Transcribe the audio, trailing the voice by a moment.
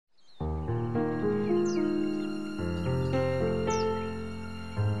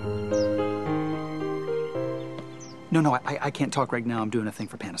No, I can't talk right now. I'm doing a thing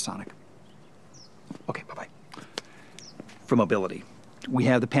for Panasonic. Okay, bye-bye. For mobility, we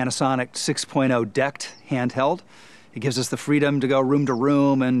have the Panasonic 6.0 decked handheld. It gives us the freedom to go room to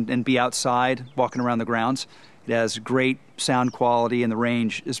room and be outside, walking around the grounds. It has great sound quality and the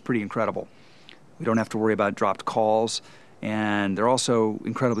range is pretty incredible. We don't have to worry about dropped calls, and they're also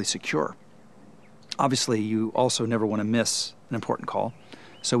incredibly secure. Obviously, you also never want to miss an important call,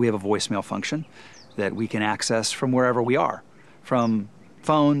 so we have a voicemail function that we can access from wherever we are, from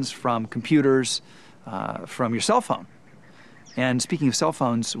phones, from computers, from your cell phone. And speaking of cell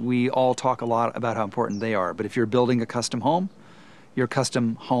phones, we all talk a lot about how important they are, but if you're building a custom home, your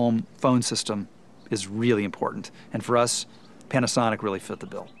custom home phone system is really important. And for us, Panasonic really fit the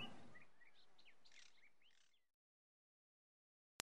bill.